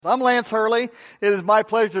I'm Lance Hurley. It is my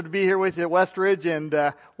pleasure to be here with you at Westridge, and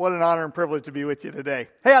what an honor and privilege to be with you today.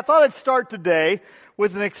 Hey, I thought I'd start today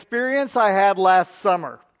with an experience I had last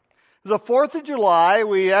summer. It was the 4th of July.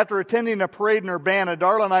 After attending a parade in Urbana,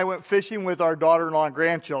 Darla and I went fishing with our daughter-in-law and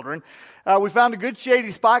grandchildren. We found a good shady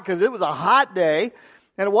spot because it was a hot day,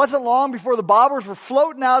 and it wasn't long before the bobbers were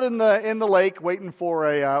floating out in the lake waiting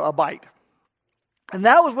for a bite. And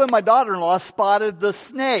that was when my daughter-in-law spotted the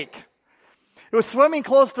snake. It was swimming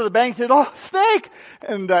close to the bank. Said, "Oh, snake!"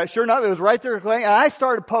 And sure enough, it was right there. And I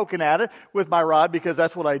started poking at it with my rod because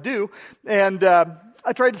that's what I do. And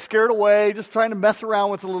I tried to scare it away, just trying to mess around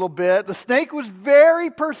with it a little bit. The snake was very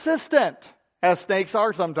persistent, as snakes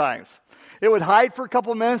are sometimes. It would hide for a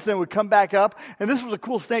couple of minutes, then it would come back up. And this was a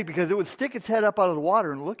cool snake because it would stick its head up out of the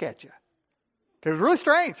water and look at you. It was really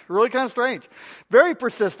strange, really kind of strange. Very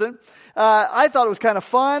persistent. I thought it was kind of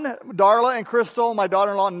fun. Darla and Crystal, my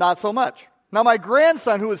daughter-in-law, not so much. Now, my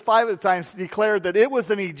grandson, who was 5 at the time, declared that it was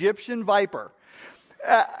an Egyptian viper.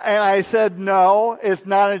 And I said, "No, it's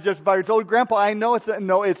not an Egyptian viper." He told Grandpa, "I know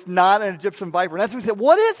it's not an Egyptian viper." And that's when he said,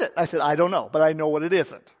 "What is it?" I said, "I don't know, but I know what it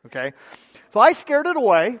isn't." Okay? So I scared it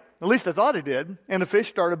away. At least I thought it did. And the fish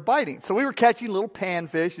started biting. So we were catching little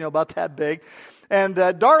panfish, about that big. And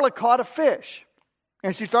Darla caught a fish.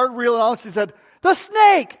 And she started reeling on. She said, "The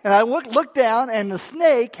snake!" And I looked down, and the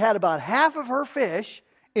snake had about half of her fish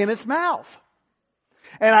in its mouth.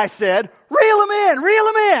 And I said, reel him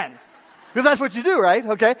in. Because that's what you do, right?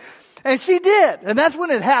 Okay. And she did. And that's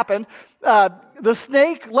when it happened. The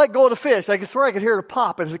snake let go of the fish. I swear I could hear it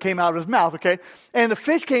pop as it came out of his mouth, okay? And the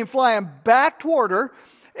fish came flying back toward her.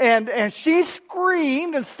 And she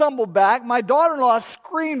screamed and stumbled back. My daughter-in-law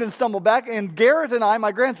screamed and stumbled back. And Garrett and I,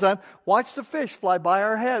 my grandson, watched the fish fly by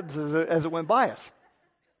our heads as it went by us.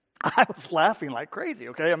 I was laughing like crazy,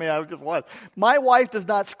 okay? I just was. My wife does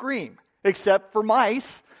not scream, except for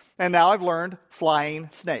mice, and now I've learned flying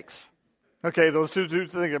snakes. Okay, those two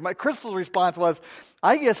things. My Crystal's response was,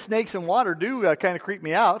 "I guess snakes in water do kind of creep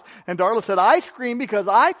me out." And Darla said, "I screamed because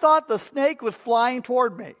I thought the snake was flying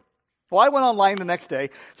toward me." Well, I went online the next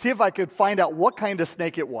day, see if I could find out what kind of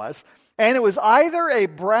snake it was, and it was either a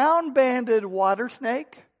brown-banded water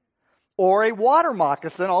snake or a water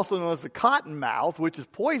moccasin, also known as a cottonmouth, which is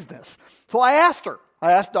poisonous. So I asked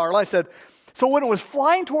Darla, I said, "So when it was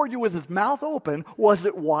flying toward you with its mouth open, was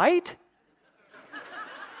it white?"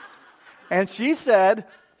 And she said,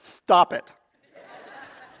 "Stop it."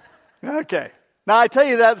 Okay. Now, I tell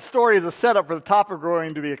you that story is a setup for the topic we're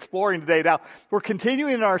going to be exploring today. Now, we're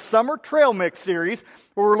continuing our Summer Trail Mix series,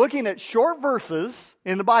 where we're looking at short verses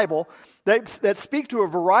in the Bible that speak to a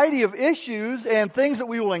variety of issues and things that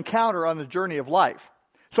we will encounter on the journey of life.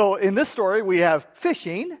 So, in this story, we have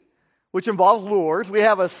fishing, which involves lures. We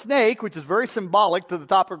have a snake, which is very symbolic to the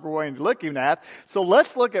topic we're going to be looking at. So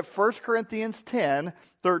let's look at 1 Corinthians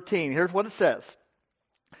 10:13. Here's what it says.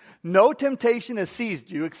 "No temptation has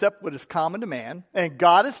seized you except what is common to man, and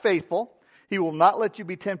God is faithful. He will not let you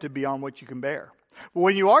be tempted beyond what you can bear. But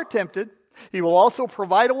when you are tempted, He will also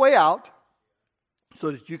provide a way out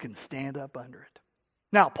so that you can stand up under it."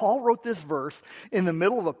 Now, Paul wrote this verse in the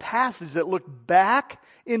middle of a passage that looked back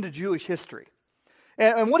into Jewish history.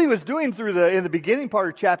 And what he was doing in the beginning part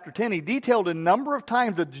of chapter 10, he detailed a number of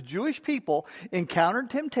times that the Jewish people encountered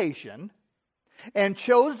temptation and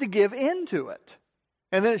chose to give in to it.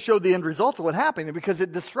 And then it showed the end results of what happened because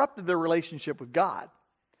it disrupted their relationship with God.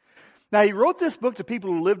 Now, he wrote this book to people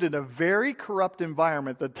who lived in a very corrupt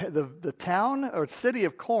environment. The town or city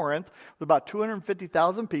of Corinth was about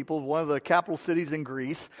 250,000 people, one of the capital cities in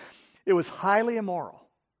Greece. It was highly immoral.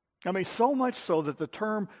 So much so that the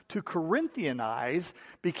term "to Corinthianize"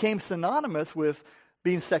 became synonymous with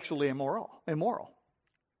being sexually immoral.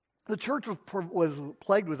 The church was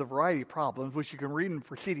plagued with a variety of problems, which you can read in the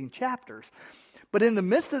preceding chapters. But in the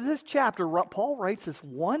midst of this chapter, Paul writes this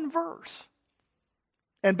one verse.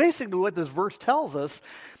 And basically what this verse tells us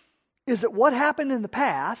is that what happened in the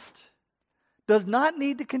past does not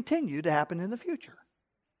need to continue to happen in the future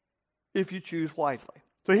if you choose wisely.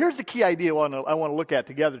 So here's the key idea I want to look at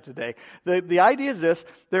together today. The idea is this: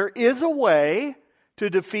 there is a way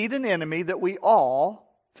to defeat an enemy that we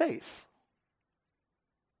all face.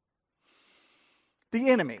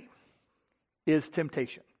 The enemy is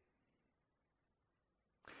temptation.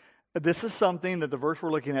 This is something that the verse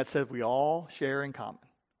we're looking at says we all share in common.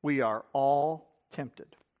 We are all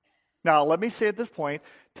tempted. Now, let me say at this point,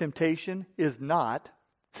 temptation is not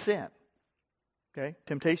sin. Okay?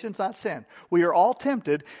 Temptation is not sin. We are all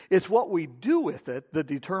tempted. It's what we do with it that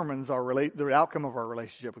determines the outcome of our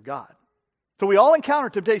relationship with God. So we all encounter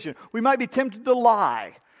temptation. We might be tempted to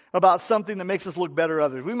lie. about something that makes us look better to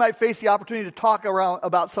others. We might face the opportunity to talk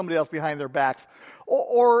about somebody else behind their backs,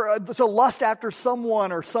 or to lust after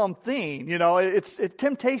someone or something. It's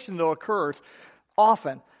temptation, though, occurs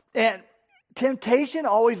often. And temptation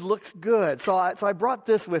always looks good. So I brought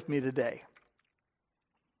this with me today.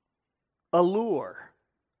 Allure.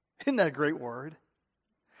 Isn't that a great word?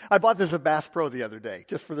 I bought this at Bass Pro the other day,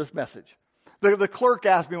 just for this message. The clerk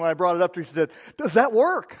asked me when I brought it up to her, she said, "Does that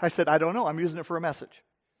work?" I said, "I don't know. I'm using it for a message."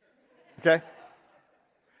 Okay?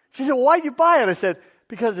 She said, "Well, why'd you buy it?" I said,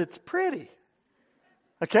 "Because it's pretty."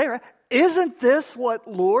 Okay, right? Isn't this what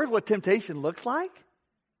temptation looks like?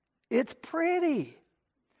 It's pretty.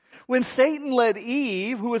 When Satan led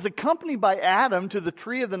Eve, who was accompanied by Adam, to the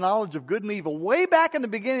tree of the knowledge of good and evil, way back in the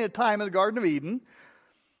beginning of time in the Garden of Eden,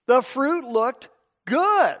 the fruit looked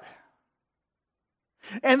good.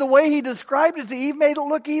 And the way he described it to Eve made it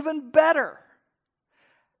look even better.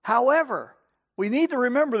 However, we need to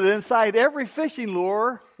remember that inside every fishing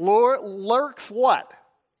lure lurks what?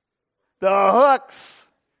 The hooks.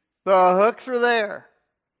 The hooks are there.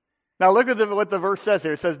 Now look at what the verse says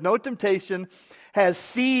here. It says, "No temptation has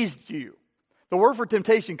seized you." The word for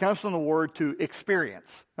temptation comes from the word to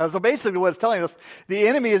experience. Now, so basically what it's telling us, the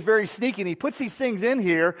enemy is very sneaky, and he puts these things in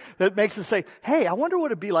here that makes us say, hey, I wonder what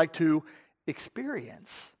it'd be like to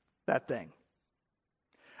experience that thing.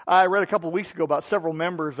 I read a couple of weeks ago about several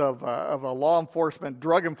members of a law enforcement,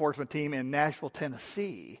 drug enforcement team in Nashville,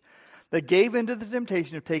 Tennessee, that gave into the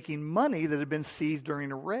temptation of taking money that had been seized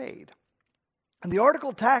during a raid. And the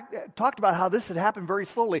article talked about how this had happened very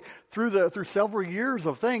slowly through several years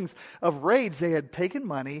of raids. They had taken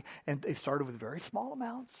money, and they started with very small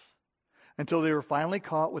amounts until they were finally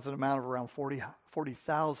caught with an amount of around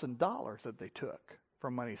 $40,000 that they took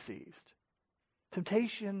from money seized.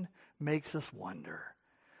 Temptation makes us wonder.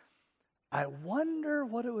 I wonder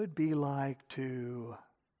what it would be like to,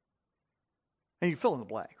 and you fill in the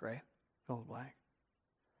blank, right? Fill in the blank.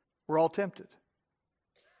 We're all tempted.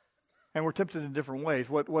 And we're tempted in different ways.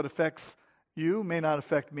 What affects you may not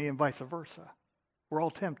affect me, and vice versa. We're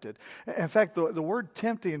all tempted. In fact, the word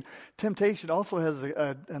temptation also has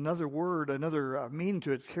another word, another meaning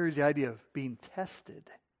to it. It carries the idea of being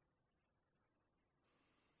tested.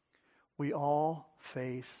 We all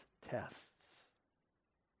face tests.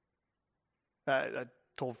 I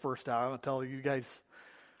told First Hour, I'm going to tell you guys,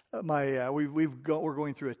 we're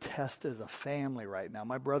going through a test as a family right now.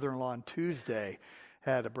 My brother-in-law on Tuesday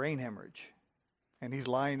had a brain hemorrhage, and he's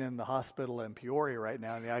lying in the hospital in Peoria right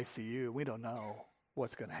now in the ICU. We don't know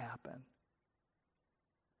what's going to happen.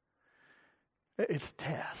 It's a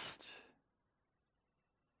test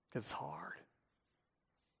because it's hard.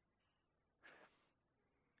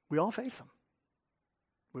 We all face them.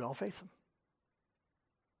 We all face them.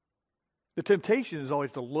 The temptation is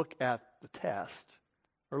always to look at the test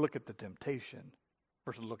or look at the temptation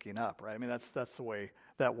versus looking up, right? I mean, that's the way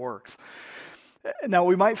that works. Now,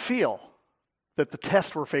 we might feel that the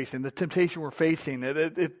test we're facing, the temptation we're facing,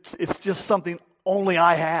 it's just something only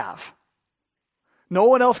I have. No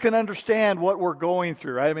one else can understand what we're going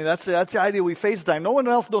through, right? I mean, that's the idea we face at the time. No one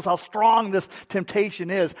else knows how strong this temptation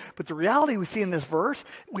is. But the reality we see in this verse,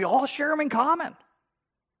 we all share them in common.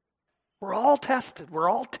 We're all tested. We're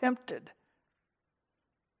all tempted.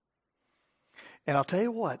 And I'll tell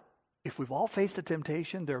you what, if we've all faced a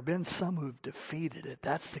temptation, there have been some who've defeated it.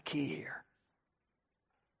 That's the key here.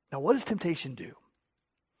 Now, what does temptation do?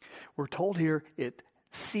 We're told here it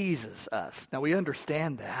seizes us. Now, we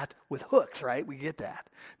understand that with hooks, right? We get that.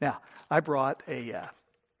 Now, I brought a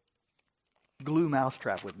glue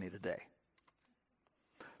mousetrap with me today.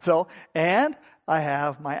 And I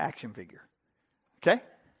have my action figure. Okay?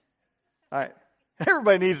 All right.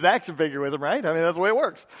 Everybody needs an action figure with them, right? I mean, that's the way it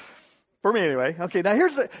works. For me, anyway. Okay, now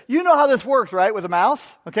you know how this works, right, with a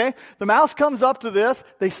mouse? Okay? The mouse comes up to this.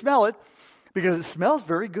 They smell it because it smells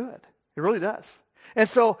very good. It really does. And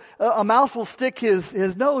so a mouse will stick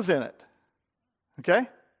his nose in it. Okay?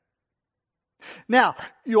 Now,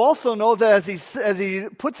 you also know that as he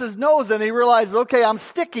puts his nose in, he realizes, okay, I'm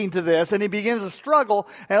sticking to this, and he begins to struggle,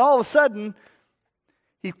 and all of a sudden,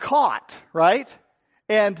 he's caught, right?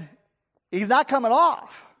 And he's not coming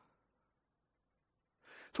off.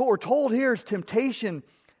 So what we're told here is temptation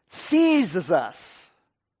seizes us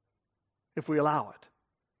if we allow it.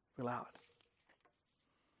 We allow it.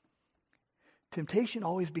 Temptation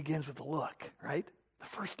always begins with a look, right? The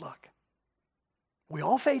first look. We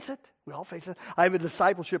all face it. We all face it. I have a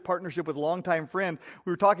discipleship partnership with a longtime friend.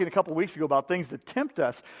 We were talking a couple of weeks ago about things that tempt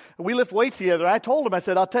us. We lift weights together, and I told him, I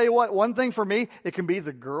said, I'll tell you what, one thing for me, it can be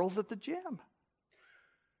the girls at the gym.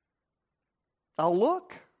 I'll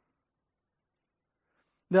look.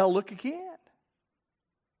 Then I'll look again.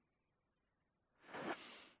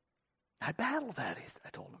 I battled that, I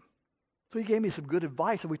told him. So he gave me some good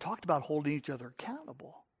advice, and we talked about holding each other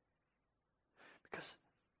accountable. Because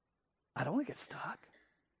I don't want to get stuck.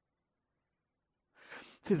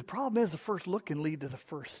 See, the problem is the first look can lead to the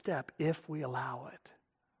first step if we allow it.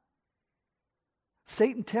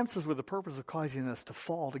 Satan tempts us with the purpose of causing us to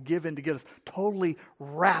fall, to give in, to get us totally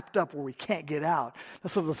wrapped up where we can't get out.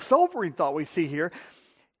 And so the sobering thought we see here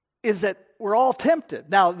is that we're all tempted.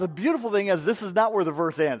 Now, the beautiful thing is this is not where the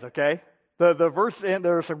verse ends, okay? The verse ends,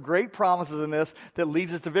 there are some great promises in this that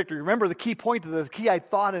leads us to victory. Remember the key point of this, the key I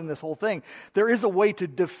thought in this whole thing, there is a way to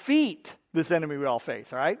defeat this enemy we all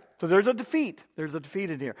face, all right? So there's a defeat. There's a defeat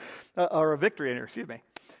in here, or a victory in here, excuse me.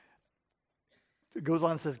 It goes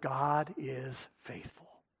on and says, God is faithful.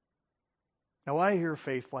 Now, when I hear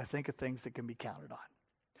faithful, I think of things that can be counted on.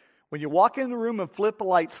 When you walk in the room and flip a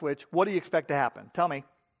light switch, what do you expect to happen? Tell me.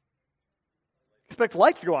 Expect the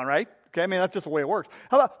lights to go on, right? Okay, I mean, that's just the way it works.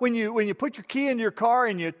 How about when you put your key in your car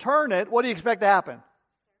and you turn it, what do you expect to happen?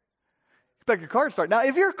 Expect your car to start. Now,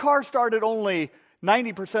 if your car started only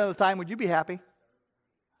 90% of the time, would you be happy?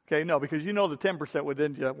 Okay, no, because you know the 10% would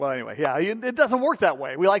end you. Well, anyway, yeah, it doesn't work that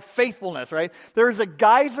way. We like faithfulness, right? There's a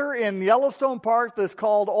geyser in Yellowstone Park that's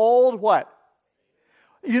called Old what?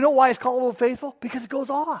 You know why it's called Old Faithful? Because it goes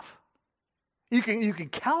off. You can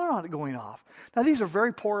count on it going off. Now, these are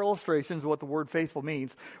very poor illustrations of what the word faithful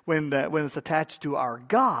means when it's attached to our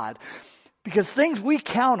God. Because things we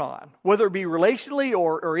count on, whether it be relationally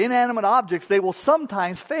or inanimate objects, they will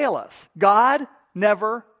sometimes fail us. God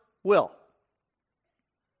never will.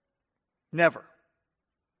 Never.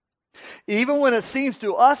 Even when it seems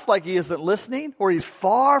to us like he isn't listening or he's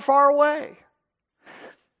far, far away,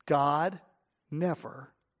 God never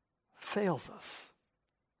fails us.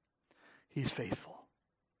 He's faithful.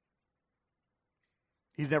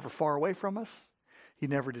 He's never far away from us. He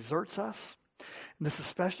never deserts us. And this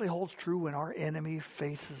especially holds true when our enemy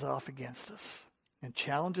faces off against us and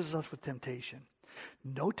challenges us with temptation.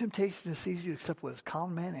 No temptation to seize you except what is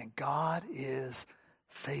common man, and God is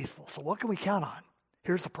faithful. So what can we count on?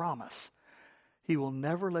 Here's the promise. He will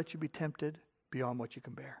never let you be tempted beyond what you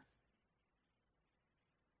can bear.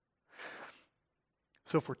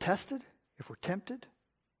 So if we're tested, if we're tempted,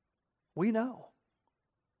 we know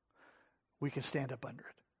we can stand up under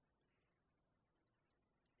it.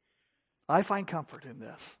 I find comfort in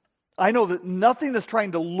this. I know that nothing that's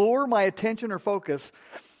trying to lure my attention or focus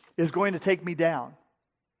is going to take me down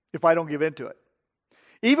if I don't give in to it.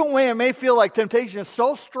 Even when it may feel like temptation is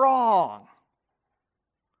so strong,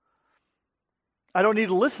 I don't need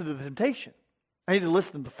to listen to the temptation. I need to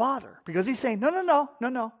listen to the Father because he's saying, no,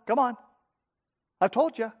 come on. I've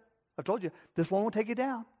told you. This one won't take you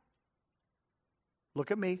down.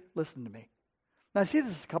 Look at me. Listen to me. Now, I see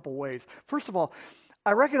this a couple ways. First of all,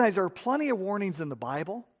 I recognize there are plenty of warnings in the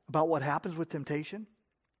Bible about what happens with temptation.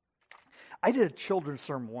 I did a children's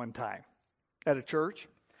sermon one time at a church,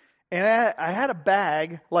 and I had a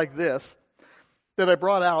bag like this that I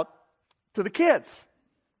brought out to the kids.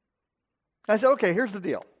 I said, okay, here's the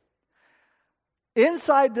deal.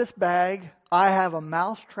 Inside this bag, I have a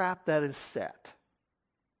mouse trap that is set.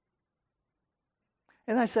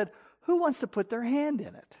 And I said, who wants to put their hand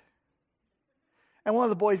in it? And one of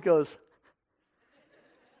the boys goes,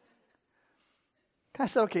 I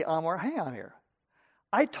said, okay, Amor, hang on here.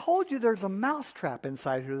 I told you there's a mouse trap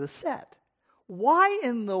inside here that's set. Why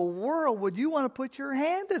in the world would you want to put your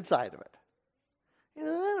hand inside of it? I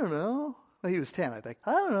don't know. Well, he was 10, I think.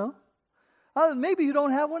 I don't know. Maybe you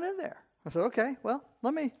don't have one in there. I said, okay, well,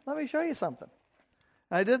 let me show you something.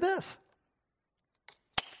 And I did this.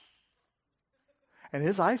 And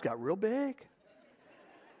his eyes got real big.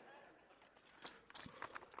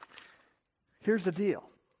 Here's the deal.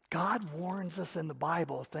 God warns us in the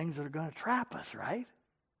Bible of things that are going to trap us, right?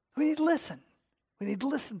 We need to listen. We need to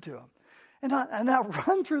listen to him. And not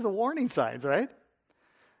run through the warning signs, right?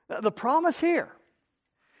 The promise here,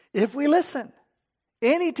 if we listen,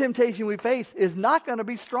 any temptation we face is not going to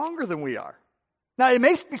be stronger than we are. Now, it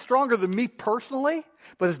may be stronger than me personally,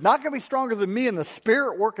 but it's not going to be stronger than me and the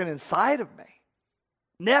Spirit working inside of me.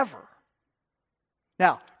 Never.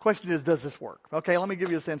 Now, question is, does this work? Okay, let me give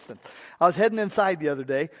you this instance. I was heading inside the other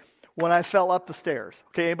day when I fell up the stairs.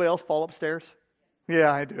 Okay, anybody else fall upstairs?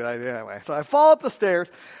 Yeah, I do. Anyway, so I fall up the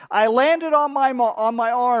stairs. I landed on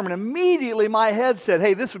my arm, and immediately my head said,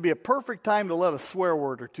 hey, this would be a perfect time to let a swear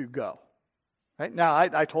word or two go. Right? Now,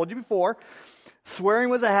 I told you before, swearing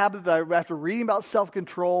was a habit that after reading about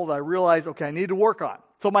self-control, that I realized, okay, I need to work on.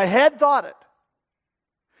 So my head thought it.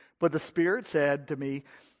 But the Spirit said to me,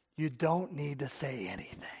 you don't need to say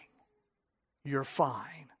anything. You're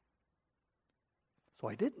fine. So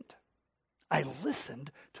I didn't. I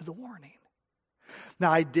listened to the warning.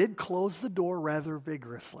 Now, I did close the door rather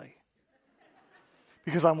vigorously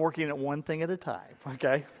because I'm working at one thing at a time,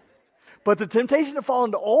 okay? But the temptation to fall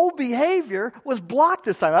into old behavior was blocked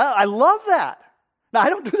this time. I love that. Now, I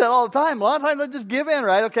don't do that all the time. A lot of times I just give in,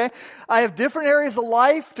 right? Okay? I have different areas of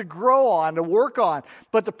life to grow on, to work on.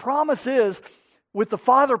 But the promise is, with the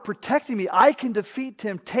Father protecting me, I can defeat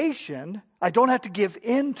temptation. I don't have to give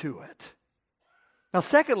in to it. Now,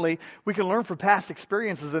 secondly, we can learn from past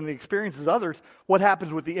experiences and the experiences of others what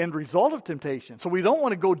happens with the end result of temptation. So we don't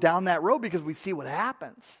want to go down that road because we see what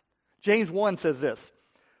happens. James 1 says this,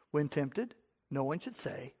 when tempted, no one should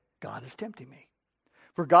say, God is tempting me.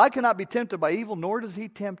 For God cannot be tempted by evil, nor does he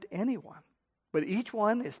tempt anyone. But each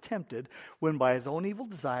one is tempted when by his own evil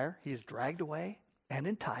desire he is dragged away and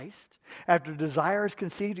enticed. After desire is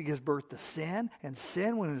conceived, it gives birth to sin. And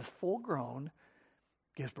sin, when it is full grown,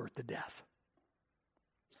 gives birth to death.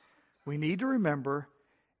 We need to remember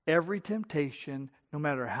every temptation, no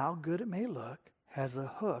matter how good it may look, has a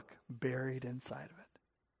hook buried inside of it.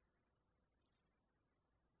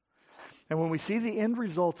 And when we see the end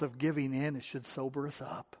results of giving in, it should sober us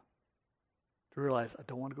up to realize, I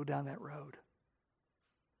don't want to go down that road.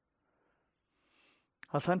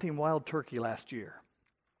 I was hunting wild turkey last year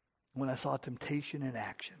when I saw temptation in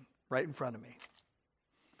action right in front of me.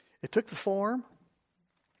 It took the form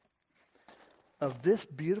of this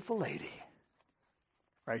beautiful lady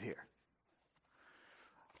right here.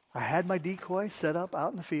 I had my decoy set up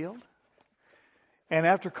out in the field, and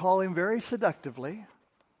after calling very seductively,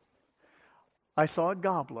 I saw a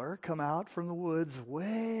gobbler come out from the woods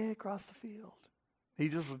way across the field. He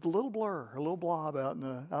just was a little blur, a little blob out in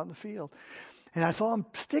the field. And I saw him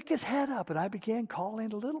stick his head up, and I began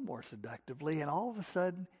calling a little more seductively, and all of a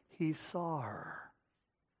sudden, he saw her.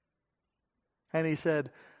 And he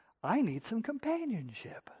said, I need some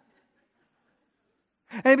companionship.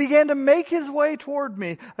 And he began to make his way toward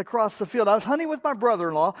me across the field. I was hunting with my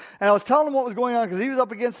brother-in-law, and I was telling him what was going on because he was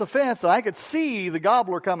up against the fence, and I could see the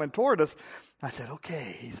gobbler coming toward us. I said,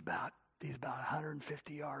 okay, he's about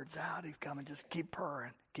 150 yards out. He's coming. Just keep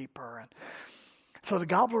purring, keep purring. So the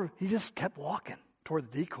gobbler, he just kept walking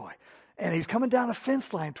toward the decoy. And he's coming down a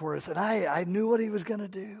fence line toward us, and I knew what he was going to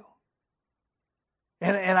do.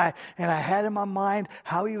 And I had in my mind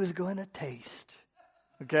how he was going to taste.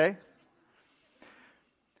 Okay?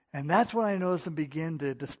 And that's when I noticed him begin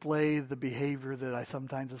to display the behavior that I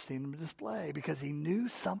sometimes have seen him display, because he knew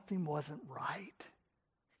something wasn't right.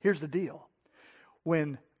 Here's the deal.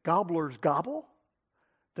 When gobblers gobble,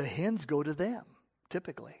 the hens go to them,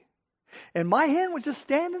 typically. And my hen was just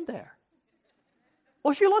standing there.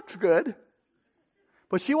 Well, she looks good,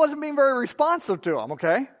 but she wasn't being very responsive to him,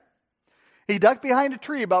 okay? He ducked behind a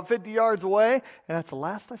tree about 50 yards away, and that's the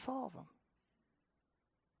last I saw of him.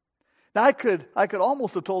 Now, I could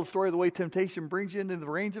almost have told the story of the way temptation brings you into the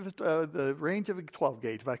range of a 12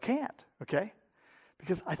 gauge, but I can't, okay?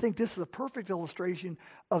 Because I think this is a perfect illustration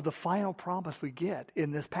of the final promise we get in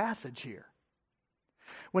this passage here.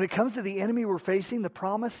 When it comes to the enemy we're facing, the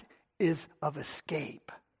promise is of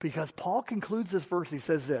escape. Because Paul concludes this verse, he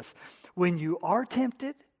says this, when you are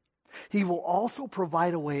tempted, he will also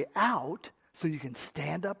provide a way out so you can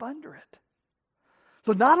stand up under it.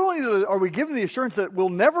 So not only are we given the assurance that we'll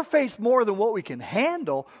never face more than what we can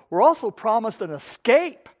handle, we're also promised an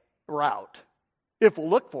escape route if we'll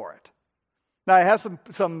look for it. Now, I have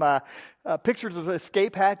some pictures of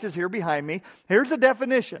escape hatches here behind me. Here's a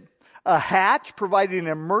definition. A hatch providing an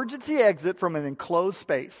emergency exit from an enclosed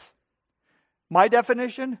space. My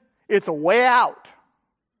definition, it's a way out.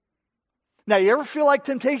 Now, you ever feel like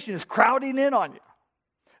temptation is crowding in on you?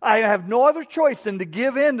 I have no other choice than to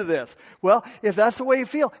give in to this. Well, if that's the way you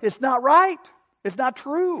feel, it's not right. It's not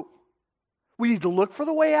true. We need to look for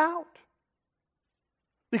the way out.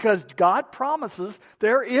 Because God promises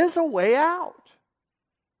there is a way out.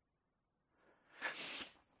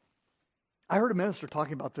 I heard a minister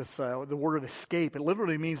talking about this, the word escape. It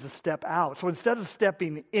literally means to step out. So instead of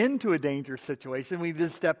stepping into a dangerous situation, we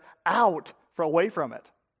just step out away from it.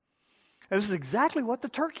 And this is exactly what the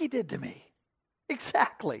turkey did to me.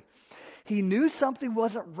 Exactly. He knew something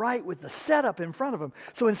wasn't right with the setup in front of him.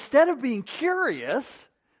 So instead of being curious,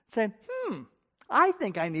 saying, I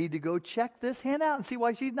think I need to go check this hen out and see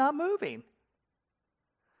why she's not moving,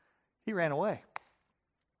 he ran away.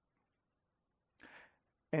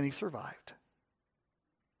 And he survived.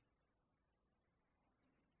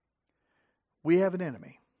 We have an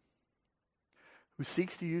enemy who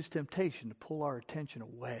seeks to use temptation to pull our attention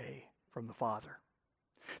away from the Father,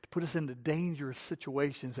 to put us into dangerous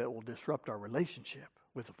situations that will disrupt our relationship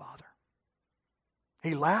with the Father.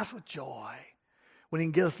 He laughs with joy when he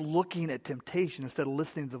can get us looking at temptation instead of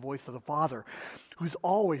listening to the voice of the Father, who's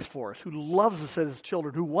always for us, who loves us as his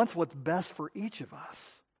children, who wants what's best for each of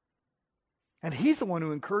us. And he's the one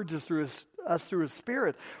who encourages us through his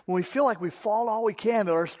Spirit when we feel like we've fallen all we can,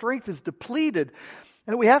 that our strength is depleted,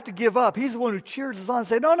 and we have to give up. He's the one who cheers us on and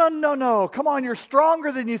says, no, come on, you're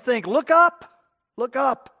stronger than you think. Look up.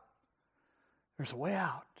 There's a way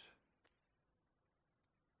out.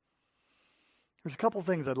 There's a couple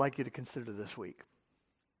things I'd like you to consider this week.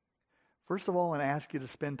 First of all, I want to ask you to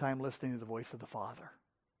spend time listening to the voice of the Father.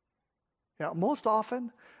 Now, most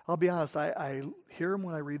often, I'll be honest, I hear him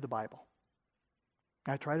when I read the Bible.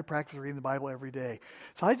 I try to practice reading the Bible every day.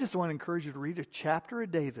 So I just want to encourage you to read a chapter a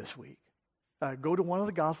day this week. Go to one of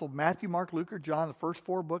the Gospels, Matthew, Mark, Luke, or John, the first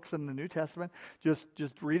 4 books in the New Testament. Just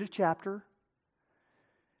read a chapter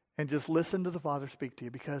and just listen to the Father speak to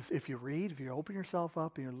you. Because if you open yourself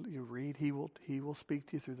up and you read, He will speak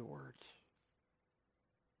to you through the words.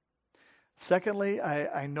 Secondly,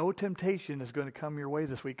 I know temptation is going to come your way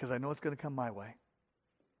this week because I know it's going to come my way.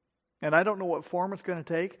 And I don't know what form it's going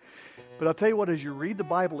to take, but I'll tell you what, as you read the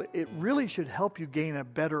Bible, it really should help you gain a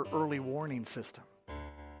better early warning system.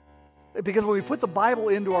 Because when we put the Bible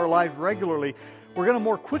into our lives regularly, we're going to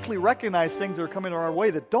more quickly recognize things that are coming our way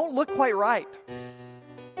that don't look quite right.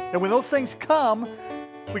 And when those things come,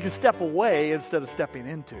 we can step away instead of stepping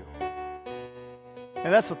into.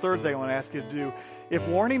 And that's the third thing I want to ask you to do. If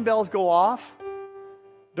warning bells go off,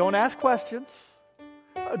 don't ask questions.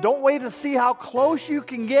 Don't wait to see how close you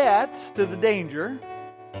can get to the danger.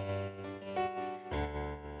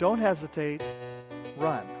 Don't hesitate.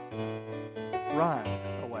 Run. Run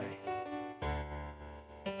away.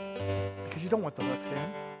 Because you don't want the hooks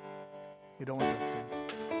in. You don't want the hooks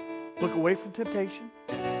in. Look away from temptation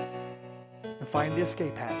and find the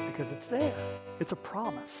escape hatch because it's there. It's a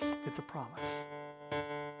promise. It's a promise.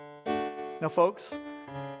 Now, folks,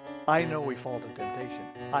 I know we fall to temptation.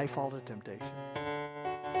 I fall to temptation.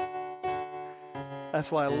 That's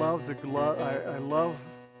why I love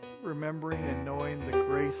remembering and knowing the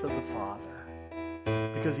grace of the Father,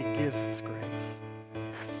 because He gives us grace.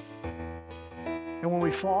 And when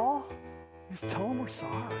we fall, just tell Him we're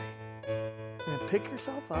sorry, and then pick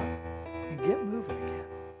yourself up and get moving again,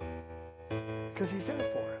 because He's there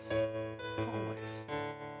for us always.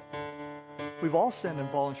 We've all sinned and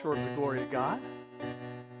fallen short of the glory of God.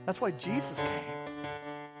 That's why Jesus came.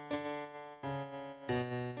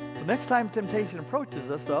 The next time temptation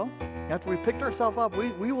approaches us, though, after we've picked ourselves up,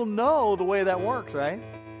 we will know the way that works, right?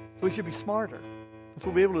 So we should be smarter. So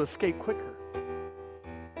we'll be able to escape quicker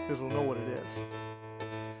because we'll know what it is.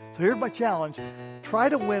 So here's my challenge. Try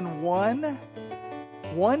to win one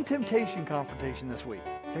temptation confrontation this week.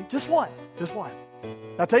 Okay? Just one.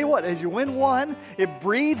 I'll tell you what, as you win one, it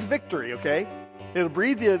breeds victory, okay? It'll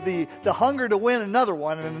breed the hunger to win another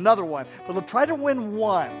one and another one. But try to win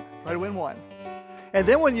one. And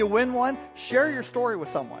then when you win one, share your story with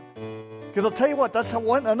someone. Because I'll tell you what, that's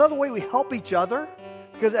another way we help each other.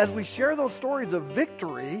 Because as we share those stories of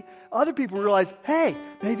victory, other people realize, hey,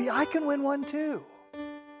 maybe I can win one too.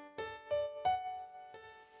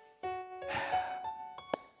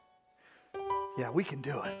 Yeah, we can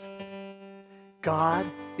do it. God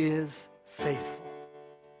is faithful.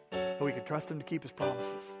 And we can trust Him to keep His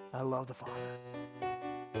promises. I love the Father.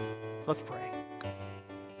 Let's pray.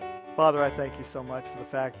 Father, I thank You so much for the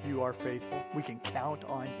fact You are faithful. We can count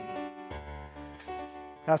on You.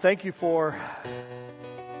 Now, thank You for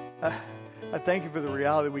the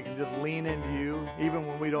reality we can just lean into You, even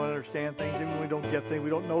when we don't understand things, even when we don't get things, we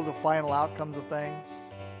don't know the final outcomes of things.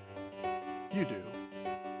 You do.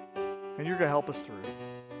 And You're going to help us through.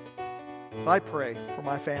 I pray for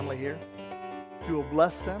my family here. You will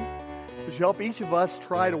bless them. That You help each of us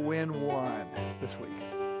try to win one this week.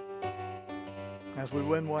 As we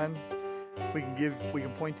win one, we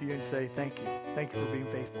can point to You and say, thank You. Thank You for being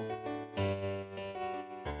faithful.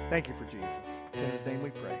 Thank You for Jesus. In His name we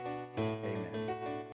pray.